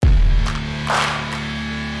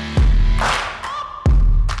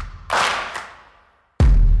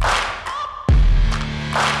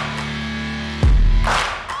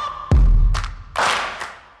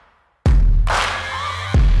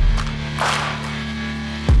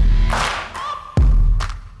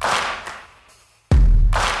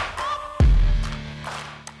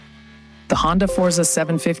Honda FORZA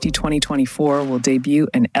 750 2024 will debut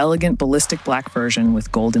an elegant ballistic black version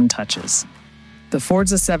with golden touches. The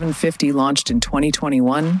FORZA 750 launched in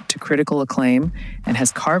 2021 to critical acclaim and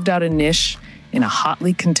has carved out a niche in a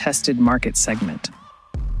hotly contested market segment.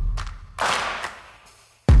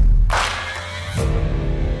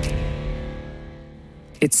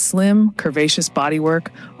 Its slim, curvaceous bodywork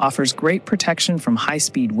offers great protection from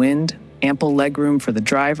high-speed wind, ample legroom for the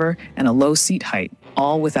driver, and a low seat height,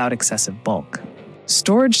 all without excessive bulk.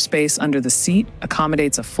 Storage space under the seat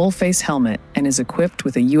accommodates a full-face helmet and is equipped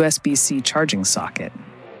with a USB-C charging socket.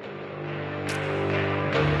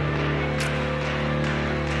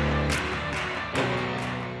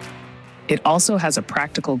 It also has a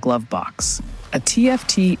practical glove box. A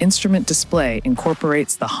TFT instrument display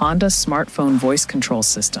incorporates the Honda smartphone voice control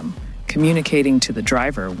system, communicating to the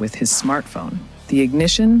driver with his smartphone. The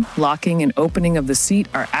ignition, locking, and opening of the seat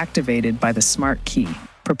are activated by the smart key,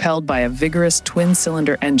 propelled by a vigorous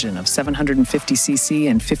twin-cylinder engine of 750cc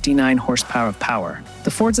and 59 horsepower of power.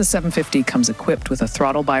 The FORZA 750 comes equipped with a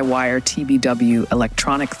throttle-by-wire TBW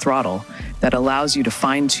electronic throttle that allows you to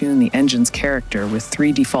fine-tune the engine's character with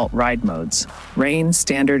 3 default ride modes: Rain,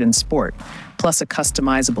 Standard, and Sport, plus a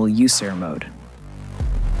customizable USER mode.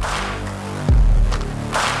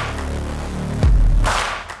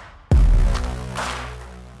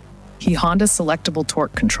 Honda Selectable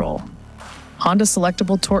Torque Control. Honda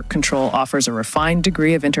Selectable Torque Control offers a refined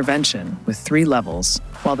degree of intervention with 3 levels,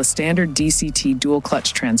 while the standard DCT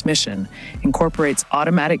dual-clutch transmission incorporates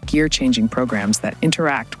automatic gear-changing programs that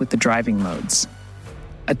interact with the driving modes.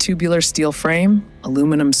 A tubular steel frame,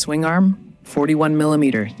 aluminum swing arm,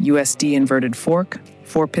 41mm USD inverted fork,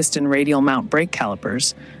 4-piston radial mount brake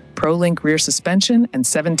calipers, Pro-Link rear suspension, and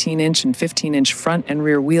 17-inch and 15-inch front and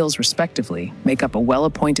rear wheels respectively make up a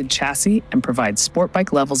well-appointed chassis and provide sport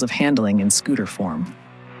bike levels of handling in scooter form.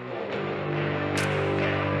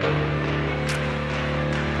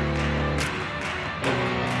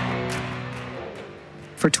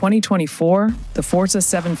 For 2024, the FORZA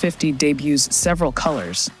 750 debuts several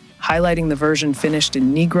colors, highlighting the version finished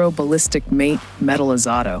in Negro Ballistic Mate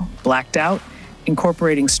Metallizado, blacked out,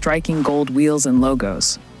 incorporating striking gold wheels and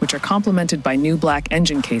logos, which are complemented by new black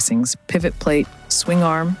engine casings, pivot plate, swing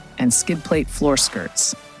arm, and skid plate floor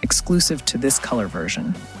skirts, exclusive to this color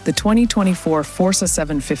version. The 2024 FORZA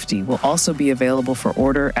 750 will also be available for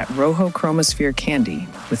order at Rojo Chromosphere Candy,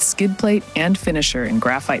 with skid plate and finisher in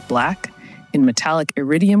graphite black, in metallic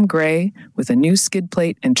iridium gray, with a new skid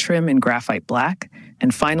plate and trim in graphite black,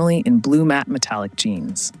 and finally in blue matte metallic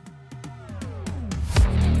jeans.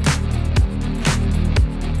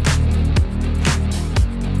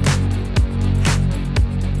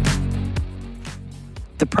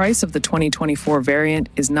 The price of the 2024 variant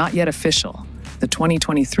is not yet official. The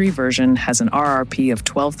 2023 version has an RRP of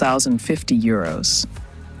 €12,050.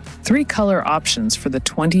 3 color options for the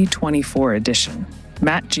 2024 edition: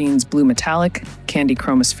 matte jeans blue metallic, candy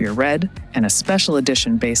chromosphere red, and a special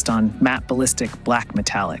edition based on matte ballistic black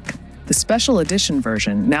metallic. The special edition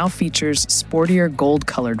version now features sportier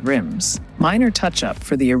gold-colored rims, minor touch-up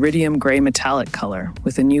for the iridium gray metallic color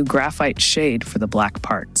with a new graphite shade for the black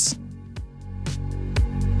parts.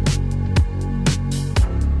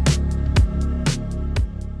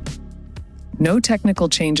 No technical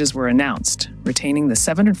changes were announced, retaining the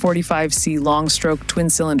 745C long-stroke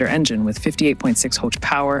twin-cylinder engine with 58.6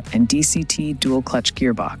 horsepower and DCT dual-clutch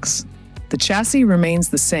gearbox. The chassis remains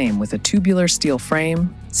the same with a tubular steel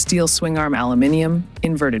frame, steel swing arm aluminum,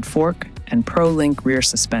 inverted fork, and Pro-Link rear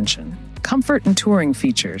suspension. Comfort and touring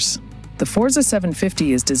features. The FORZA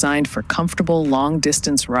 750 is designed for comfortable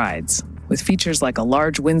long-distance rides, with features like a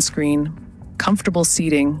large windscreen, comfortable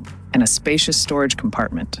seating, and a spacious storage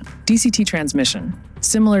compartment. DCT transmission.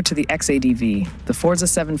 Similar to the XADV, the FORZA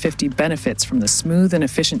 750 benefits from the smooth and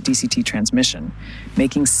efficient DCT transmission,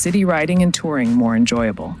 making city riding and touring more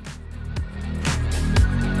enjoyable.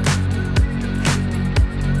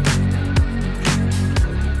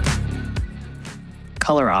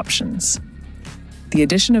 Color options. The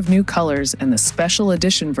addition of new colors and the special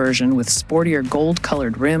edition version with sportier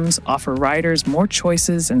gold-colored rims offer riders more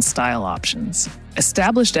choices and style options.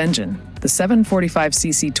 Established engine. The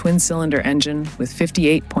 745cc twin-cylinder engine with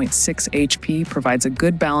 58.6 HP provides a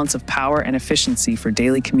good balance of power and efficiency for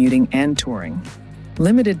daily commuting and touring.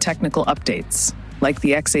 Limited technical updates. Like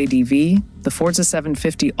the XADV, the FORZA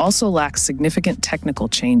 750 also lacks significant technical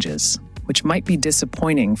changes, which might be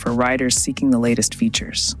disappointing for riders seeking the latest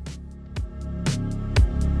features.